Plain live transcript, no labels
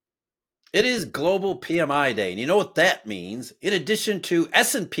It is Global PMI Day, and you know what that means. In addition to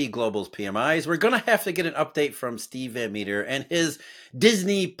S&P Global's PMIs, we're going to have to get an update from Steve Van Meter and his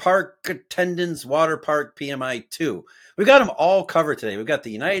Disney Park Attendance Water Park PMI too. We've got them all covered today. We've got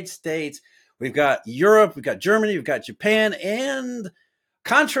the United States, we've got Europe, we've got Germany, we've got Japan, and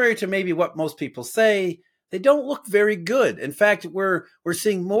contrary to maybe what most people say, they don't look very good. In fact, we're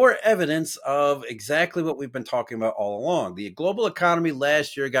seeing more evidence of exactly what we've been talking about all along. The global economy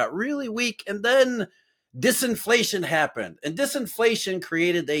last year got really weak, and then disinflation happened. And disinflation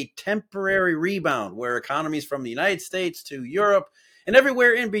created a temporary rebound where economies from the United States to Europe and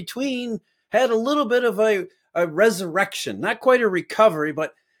everywhere in between had a little bit of a resurrection, not quite a recovery,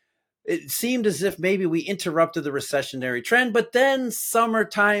 but it seemed as if maybe we interrupted the recessionary trend, but then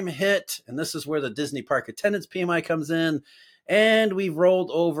summertime hit, and this is where the Disney Park Attendance PMI comes in, and we've rolled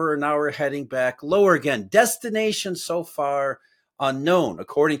over, and now we're heading back lower again. Destination so far unknown.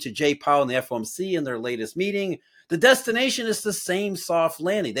 According to Jay Powell and the FOMC in their latest meeting, the destination is the same soft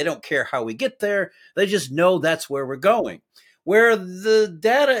landing. They don't care how we get there. They just know that's where we're going. Where the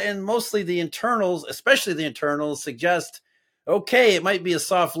data and mostly the internals, especially the internals, suggest okay, it might be a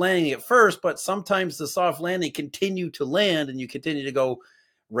soft landing at first, but sometimes the soft landing continue to land and you continue to go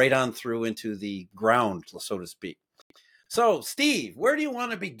right on through into the ground, so to speak. So, Steve, where do you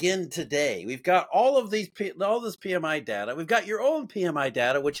want to begin today? We've got all this PMI data. We've got your own PMI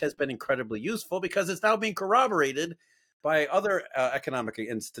data, which has been incredibly useful because it's now being corroborated by other economic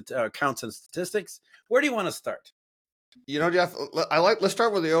accounts and statistics. Where do you want to start? Jeff, let's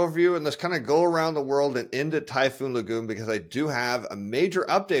start with the overview and let's kind of go around the world and end at Typhoon Lagoon because I do have a major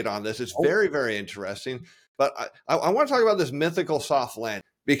update on this. It's very, very interesting. But I want to talk about this mythical soft landing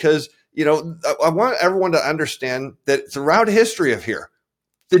because, I want everyone to understand that throughout history of here,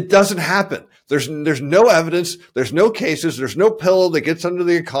 it doesn't happen. There's no evidence. There's no cases. There's no pillow that gets under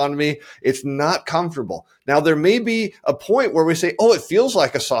the economy. It's not comfortable. Now, there may be a point where we say, oh, it feels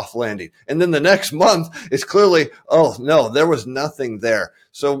like a soft landing. And then the next month, it's clearly, oh, no, there was nothing there.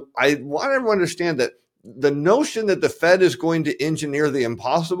 So I want everyone to understand that the notion that the Fed is going to engineer the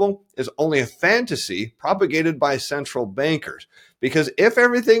impossible is only a fantasy propagated by central bankers. Because if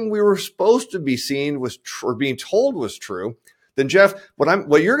everything we were supposed to be seeing or being told was true, then Jeff,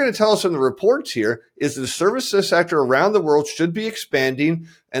 what you're going to tell us in the reports here is the services sector around the world should be expanding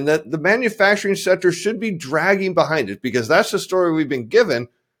and that the manufacturing sector should be dragging behind it because that's the story we've been given.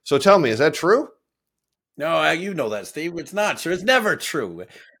 So tell me, is that true? No, you know that, Steve. It's not true. It's never true.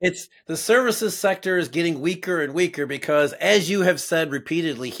 It's the services sector is getting weaker and weaker because, as you have said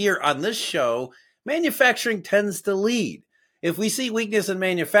repeatedly here on this show, manufacturing tends to lead. If we see weakness in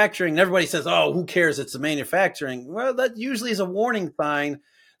manufacturing, and everybody says, "Oh, who cares? It's the manufacturing." Well, that usually is a warning sign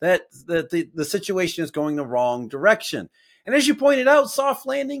that the situation is going the wrong direction. And as you pointed out, soft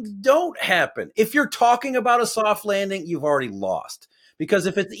landings don't happen. If you're talking about a soft landing, you've already lost. Because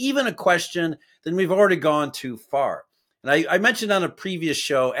if it's even a question, then we've already gone too far. And I mentioned on a previous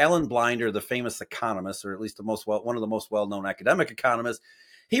show, Alan Blinder, the famous economist, or at least one of the most well-known academic economists,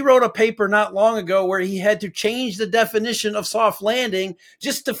 he wrote a paper not long ago where he had to change the definition of soft landing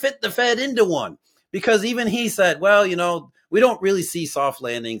just to fit the Fed into one. Because even he said, well, we don't really see soft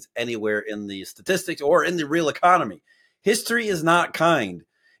landings anywhere in the statistics or in the real economy. History is not kind.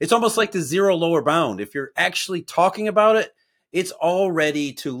 It's almost like the zero lower bound. If you're actually talking about it, it's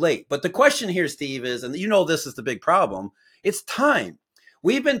already too late. But the question here, Steve, is, and this is the big problem, it's time.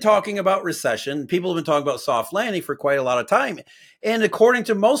 We've been talking about recession. People have been talking about soft landing for quite a lot of time. And according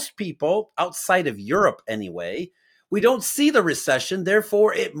to most people, outside of Europe anyway, we don't see the recession.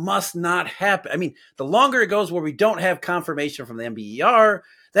 Therefore, it must not happen. I mean, the longer it goes where we don't have confirmation from the NBER,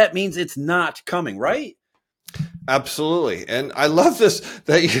 that means it's not coming, right? Absolutely. And I love this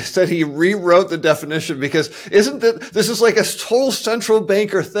that you said he rewrote the definition because this is like a total central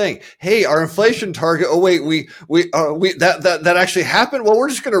banker thing. Hey, our inflation target. Oh, wait, that actually happened. Well, we're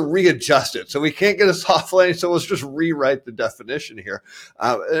just going to readjust it. So we can't get a soft landing. So let's just rewrite the definition here.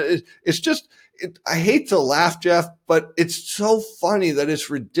 I hate to laugh, Jeff, but it's so funny that it's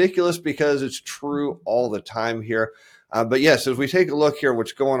ridiculous because it's true all the time here. But yes, as we take a look here,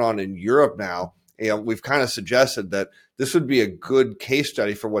 what's going on in Europe now, we've kind of suggested that this would be a good case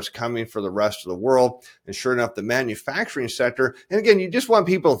study for what's coming for the rest of the world. And sure enough, the manufacturing sector, and again, you just want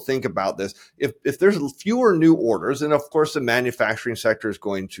people to think about this. If there's fewer new orders, then of course the manufacturing sector is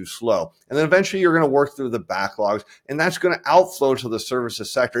going to slow. And then eventually you're going to work through the backlogs, and that's going to outflow to the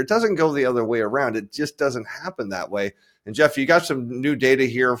services sector. It doesn't go the other way around. It just doesn't happen that way. And Jeff, you got some new data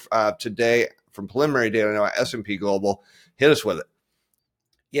here today from preliminary data now at S&P Global. Hit us with it.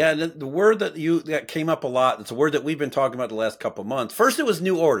 Yeah, the word that came up a lot, it's a word that we've been talking about the last couple of months. First, it was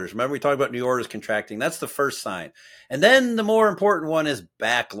new orders. Remember, we talked about new orders contracting. That's the first sign. And then the more important one is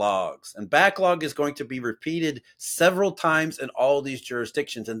backlogs. And backlog is going to be repeated several times in all these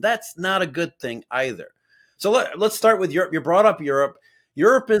jurisdictions. And that's not a good thing either. So let's start with Europe. You brought up Europe.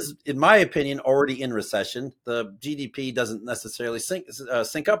 Europe is, in my opinion, already in recession. The GDP doesn't necessarily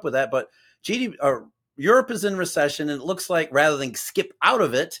sync up with that, but Europe is in recession, and it looks like rather than skip out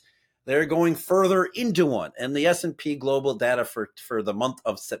of it, they're going further into one. And the S&P Global data for the month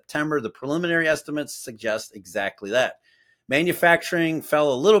of September, the preliminary estimates suggest exactly that. Manufacturing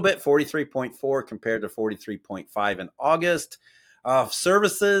fell a little bit, 43.4 compared to 43.5 in August.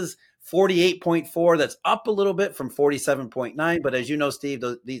 Services, 48.4. That's up a little bit from 47.9. But as you know, Steve,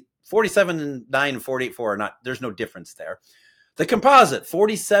 the 47.9 and 48.4 are not, there's no difference there. The composite,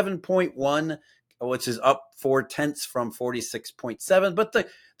 47.1, which is up 0.4 from 46.7. But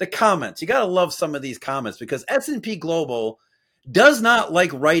the comments, you got to love some of these comments because S&P Global does not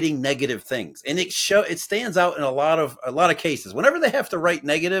like writing negative things, and it stands out in a lot of cases. Whenever they have to write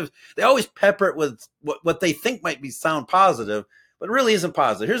negative, they always pepper it with what they think might sound positive, but it really isn't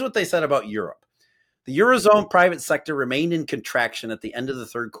positive. Here's what they said about Europe. The Eurozone private sector remained in contraction at the end of the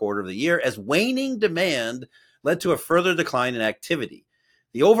third quarter of the year as waning demand led to a further decline in activity.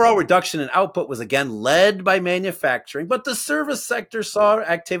 The overall reduction in output was again led by manufacturing, but the service sector saw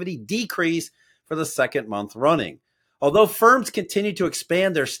activity decrease for the second month running. Although firms continued to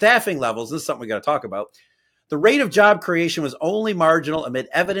expand their staffing levels, this is something we got to talk about, the rate of job creation was only marginal amid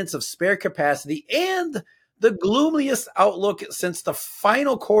evidence of spare capacity and the gloomiest outlook since the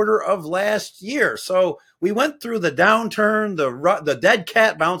final quarter of last year. So we went through the downturn, the dead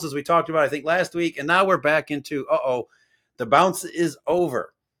cat bounce, as we talked about, I think, last week, and now we're back into, the bounce is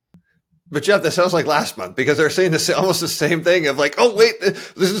over. But Jeff, that sounds like last month because they're saying this almost the same thing of like, oh wait,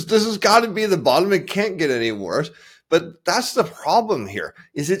 this has got to be the bottom. It can't get any worse. But that's the problem here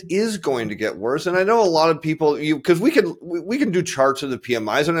is it is going to get worse. And I know a lot of people, because we can do charts of the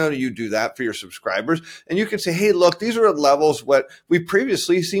PMIs. I know you do that for your subscribers, and you can say, hey, look, these are at levels what we've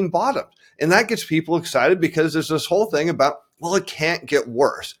previously seen bottoms. And that gets people excited because there's this whole thing about, well, it can't get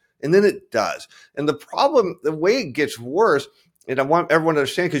worse. And then it does. And the problem, the way it gets worse, and I want everyone to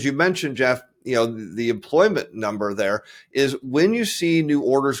understand, because you mentioned, Jeff, the employment number there is when you see new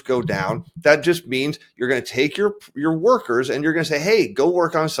orders go down, that just means you're going to take your workers and you're going to say, hey, go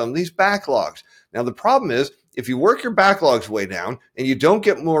work on some of these backlogs. Now, the problem is if you work your backlogs way down and you don't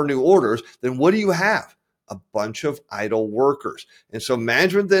get more new orders, then what do you have? A bunch of idle workers. And so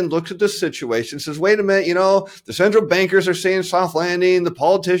management then looks at the situation and says, wait a minute, the central bankers are saying soft landing. The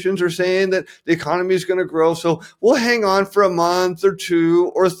politicians are saying that the economy is going to grow. So we'll hang on for a month or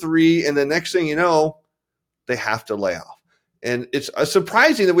two or three. And the next thing you know, they have to lay off. And it's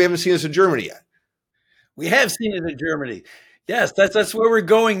surprising that we haven't seen this in Germany yet. We have seen it in Germany. Yes, that's where we're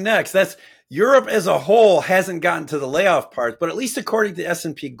going next. That's Europe as a whole hasn't gotten to the layoff part, but at least according to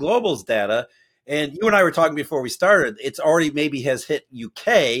S&P Global's data, and you and I were talking before we started, it's already maybe has hit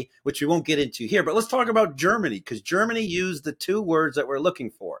UK, which we won't get into here. But let's talk about Germany, because Germany used the two words that we're looking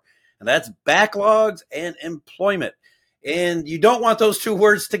for, and that's backlogs and employment. And you don't want those two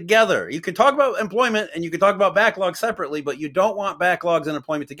words together. You can talk about employment and you can talk about backlogs separately, but you don't want backlogs and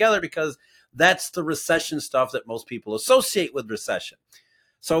employment together because that's the recession stuff that most people associate with recession.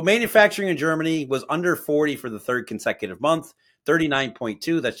 So manufacturing in Germany was under 40 for the third consecutive month.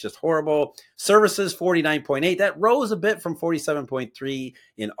 39.2, that's just horrible. Services, 49.8. That rose a bit from 47.3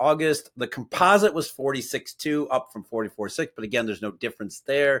 in August. The composite was 46.2, up from 44.6, but again, there's no difference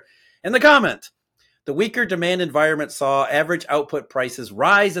there. And the comment, the weaker demand environment saw average output prices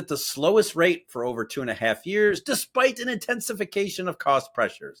rise at the slowest rate for over 2.5 years, despite an intensification of cost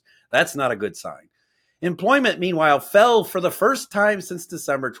pressures. That's not a good sign. Employment, meanwhile, fell for the first time since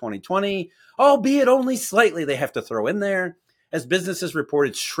December 2020, albeit only slightly, they have to throw in there, as businesses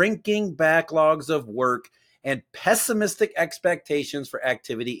reported shrinking backlogs of work and pessimistic expectations for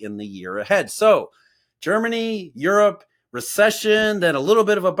activity in the year ahead. So Germany, Europe, recession, then a little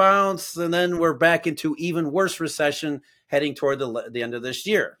bit of a bounce, and then we're back into even worse recession heading toward the end of this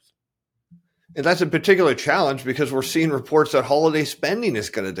year. And that's a particular challenge because we're seeing reports that holiday spending is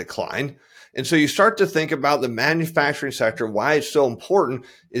going to decline. And so you start to think about the manufacturing sector. Why it's so important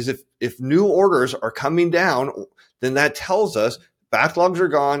is if new orders are coming down, then that tells us Backlogs are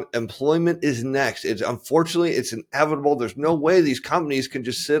gone. Employment is next. Unfortunately, it's inevitable. There's no way these companies can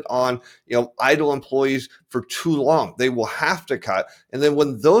just sit on, idle employees for too long. They will have to cut. And then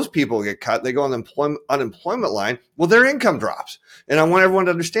when those people get cut, they go on the unemployment line. Well, their income drops. And I want everyone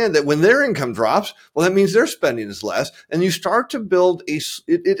to understand that when their income drops, well, that means their spending is less. And you start to build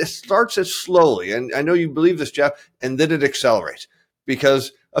it starts as slowly. And I know you believe this, Jeff, and then it accelerates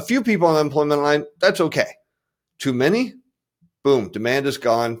because a few people on the unemployment line, that's okay. Too many? Boom, demand is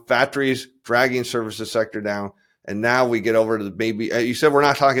gone. Factories dragging services sector down. And now we get over to the baby. You said we're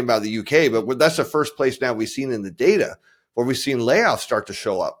not talking about the UK, but that's the first place now we've seen in the data where we've seen layoffs start to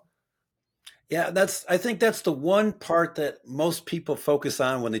show up. Yeah, I think that's the one part that most people focus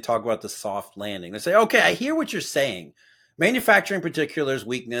on when they talk about the soft landing. They say, okay, I hear what you're saying. Manufacturing in particular is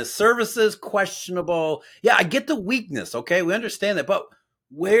weakness. Services, questionable. Yeah, I get the weakness. Okay, we understand that. But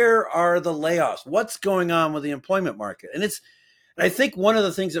where are the layoffs? What's going on with the employment market? And I think one of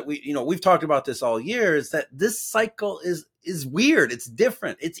the things that we've talked about this all year is that this cycle is weird. It's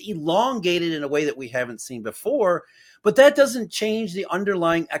different. It's elongated in a way that we haven't seen before, but that doesn't change the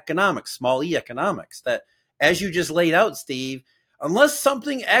underlying economics, small e economics, that as you just laid out, Steve, unless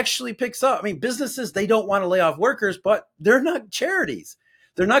something actually picks up. I mean, businesses, they don't want to lay off workers, but they're not charities.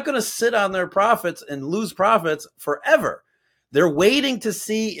 They're not going to sit on their profits and lose profits forever. They're waiting to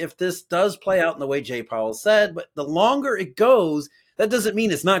see if this does play out in the way Jay Powell said, but the longer it goes, that doesn't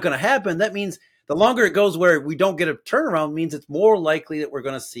mean it's not going to happen. That means the longer it goes where we don't get a turnaround means it's more likely that we're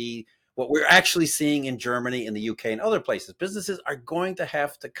going to see what we're actually seeing in Germany and the UK and other places. Businesses are going to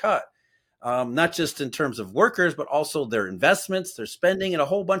have to cut, not just in terms of workers, but also their investments, their spending, and a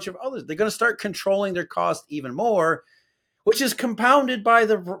whole bunch of others. They're going to start controlling their costs even more, which is compounded by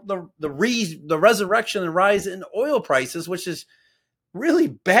the resurrection and rise in oil prices, which is really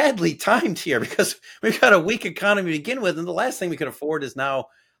badly timed here because we've got a weak economy to begin with, and the last thing we could afford is now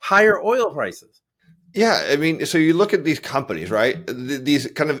higher oil prices. Yeah, I mean, so you look at these companies, right?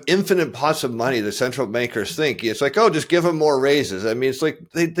 These kind of infinite pots of money the central bankers think. It's like, oh, just give them more raises. I mean, it's like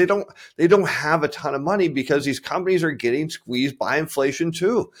they don't have a ton of money because these companies are getting squeezed by inflation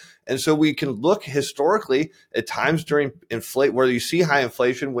too. And so we can look historically at times during inflate where you see high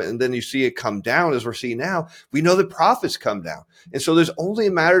inflation and then you see it come down as we're seeing now. We know that profits come down. And so there's only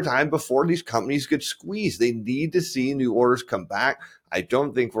a matter of time before these companies get squeezed. They need to see new orders come back. I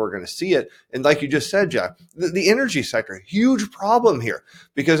don't think we're going to see it. And like you just said, Jeff, the energy sector, huge problem here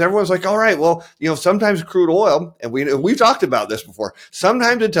because everyone's like, all right, well, sometimes crude oil, and we've talked about this before,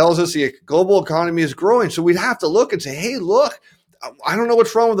 sometimes it tells us the global economy is growing. So we'd have to look and say, hey, look, I don't know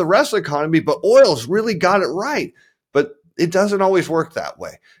what's wrong with the rest of the economy, but oil's really got it right. But it doesn't always work that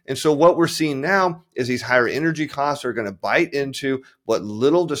way. And so what we're seeing now is these higher energy costs are going to bite into what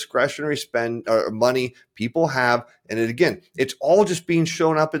little discretionary spend or money people have. And again, it's all just being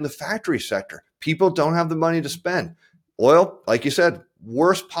shown up in the factory sector. People don't have the money to spend. Oil, like you said,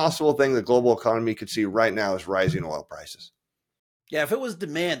 worst possible thing the global economy could see right now is rising oil prices. Yeah, if it was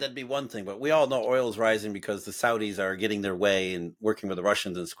demand, that'd be one thing. But we all know oil is rising because the Saudis are getting their way and working with the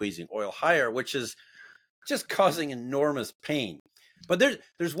Russians and squeezing oil higher, which is just causing enormous pain. But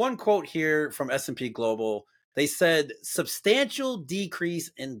there's one quote here from S&P Global. They said substantial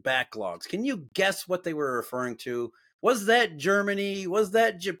decrease in backlogs. Can you guess what they were referring to? Was that Germany? Was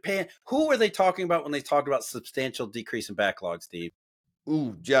that Japan? Who were they talking about when they talked about substantial decrease in backlogs, Steve?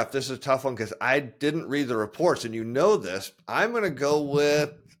 Ooh, Jeff, this is a tough one because I didn't read the reports, and you know this. I'm going to go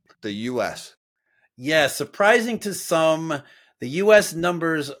with the U.S. Yeah, surprising to some. The U.S.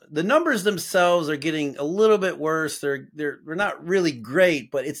 numbers, the numbers themselves are getting a little bit worse. They're not really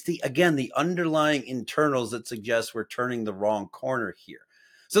great, but it's the underlying internals that suggest we're turning the wrong corner here.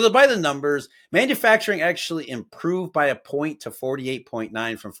 So by the numbers, manufacturing actually improved by a point to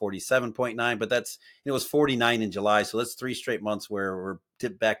 48.9 from 47.9, but it was 49 in July. So that's 3 straight months where we're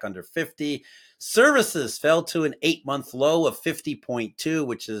dipped back under 50. Services fell to an 8-month low of 50.2,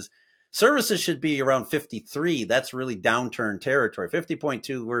 which is services should be around 53. That's really downturn territory.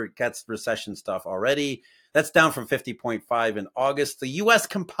 50.2, where it gets recession stuff already. That's down from 50.5 in August. The U.S.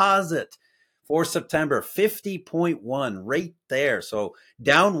 composite for September, 50.1, right there. So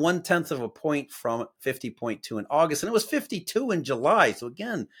down 0.1 of a point from 50.2 in August. And it was 52 in July. So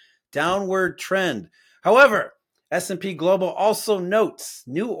again, downward trend. However, S&P Global also notes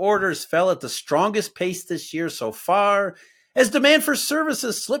new orders fell at the strongest pace this year so far, as demand for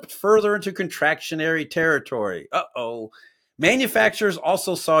services slipped further into contractionary territory. Manufacturers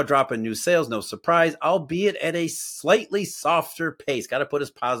also saw a drop in new sales, no surprise, albeit at a slightly softer pace. Got to put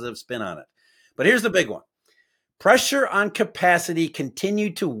his positive spin on it. But here's the big one. Pressure on capacity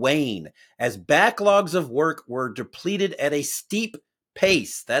continued to wane as backlogs of work were depleted at a steep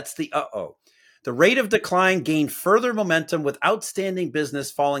pace. That's the uh-oh. The rate of decline gained further momentum with outstanding business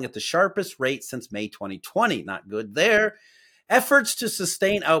falling at the sharpest rate since May 2020. Not good there. Efforts to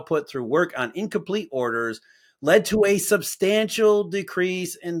sustain output through work on incomplete orders led to a substantial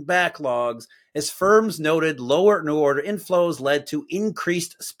decrease in backlogs. As firms noted, lower new order inflows led to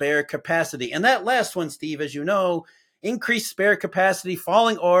increased spare capacity. And that last one, Steve, as you know, increased spare capacity,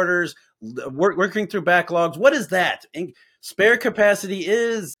 falling orders, working through backlogs. What is that? Spare capacity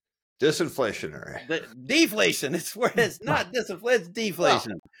is disinflationary. Deflation. It's where it's not disinflation, it's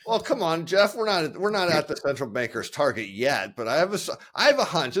deflation. Well, come on, Jeff. We're not at the central banker's target yet, but I have a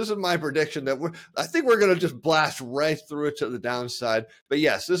hunch. This is my prediction that I think we're going to just blast right through it to the downside. But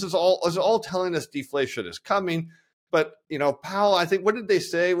yes, this is all telling us deflation is coming. But Powell, I think, what did they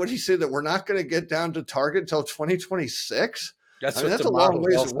say? What did he say, that we're not going to get down to target until 2026? That's a long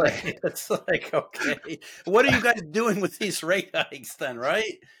ways away. It's like, okay, what are you guys doing with these rate hikes then,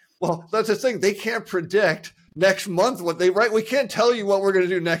 right? Well, that's the thing. They can't predict next month what they write. We can't tell you what we're going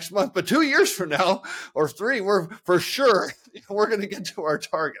to do next month, but 2 years from now or 3, we're for sure we're going to get to our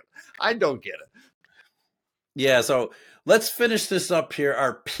target. I don't get it. Yeah. So let's finish this up here.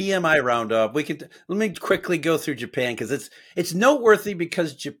 Our PMI roundup. Let me quickly go through Japan, because it's noteworthy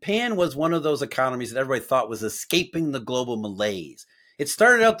because Japan was one of those economies that everybody thought was escaping the global malaise. It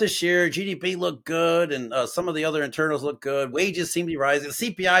started out this year, GDP looked good, and some of the other internals look good. Wages seem to be rising. The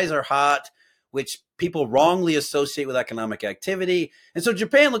CPIs are hot, which people wrongly associate with economic activity. And so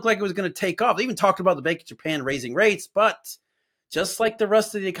Japan looked like it was going to take off. They even talked about the Bank of Japan raising rates, but just like the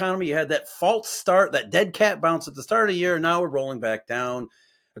rest of the economy, you had that false start, that dead cat bounce at the start of the year, and now we're rolling back down.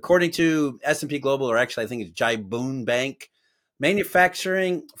 According to S&P Global, or actually I think it's Jibun Bank,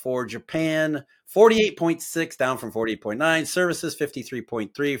 manufacturing for Japan, 48.6, down from 48.9. Services,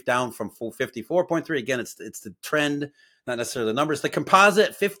 53.3, down from 54.3. Again, it's the trend, not necessarily the numbers. The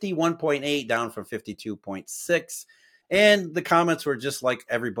composite, 51.8, down from 52.6. And the comments were just like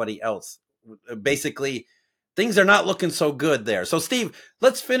everybody else. Basically, things are not looking so good there. So, Steve,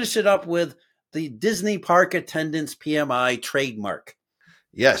 let's finish it up with the Disney Park Attendance PMI trademark.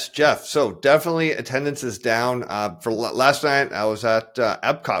 Yes, Jeff. So definitely attendance is down. For last night, I was at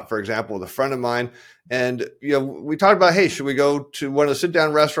Epcot, for example, with a friend of mine. And, we talked about, hey, should we go to one of the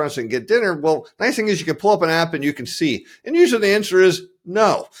sit-down restaurants and get dinner? Well, nice thing is you can pull up an app and you can see. And usually the answer is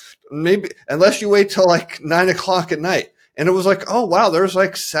no, maybe unless you wait till like 9 o'clock at night. And it was like, oh, wow, there's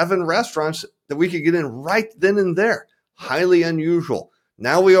like 7 restaurants that we could get in right then and there. Highly unusual.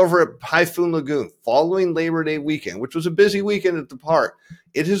 Now we over at Typhoon Lagoon, following Labor Day weekend, which was a busy weekend at the park.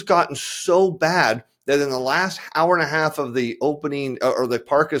 It has gotten so bad that in the last hour and a half of the opening, or the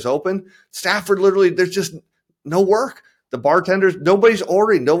park is open, Stafford literally, there's just no work. The bartenders, nobody's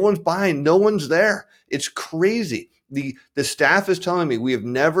ordering, no one's buying, no one's there. It's crazy. The staff is telling me we have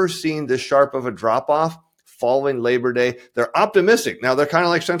never seen this sharp of a drop-off following Labor Day. They're optimistic. Now, they're kind of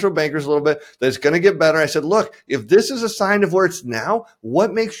like central bankers a little bit, that it's going to get better. I said, look, if this is a sign of where it's now,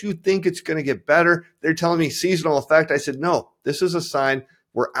 what makes you think it's going to get better? They're telling me seasonal effect. I said, no, this is a sign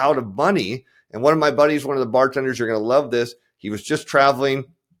we're out of money. And one of my buddies, one of the bartenders, you're going to love this. He was just traveling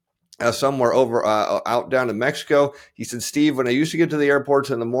somewhere over out down to Mexico. He said, Steve, when I used to get to the airports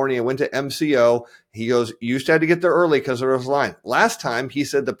in the morning, I went to MCO. He goes, you used to have to get there early because there was a line. Last time, he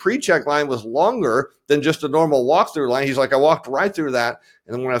said the pre-check line was longer than just a normal walk-through line. He's like, I walked right through that.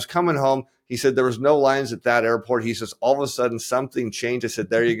 And then when I was coming home, he said there was no lines at that airport. He says, all of a sudden, something changed. I said,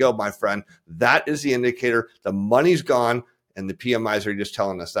 there you go, my friend. That is the indicator. The money's gone, and the PMIs are just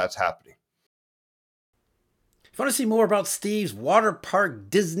telling us that's happening. If you want to see more about Steve's water park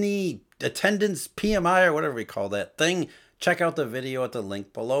Disney attendance PMI, or whatever we call that thing, check out the video at the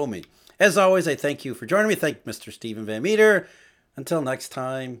link below me. As always, I thank you for joining me. Thank Mr. Steven Van Meter. Until next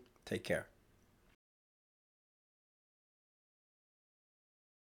time, take care.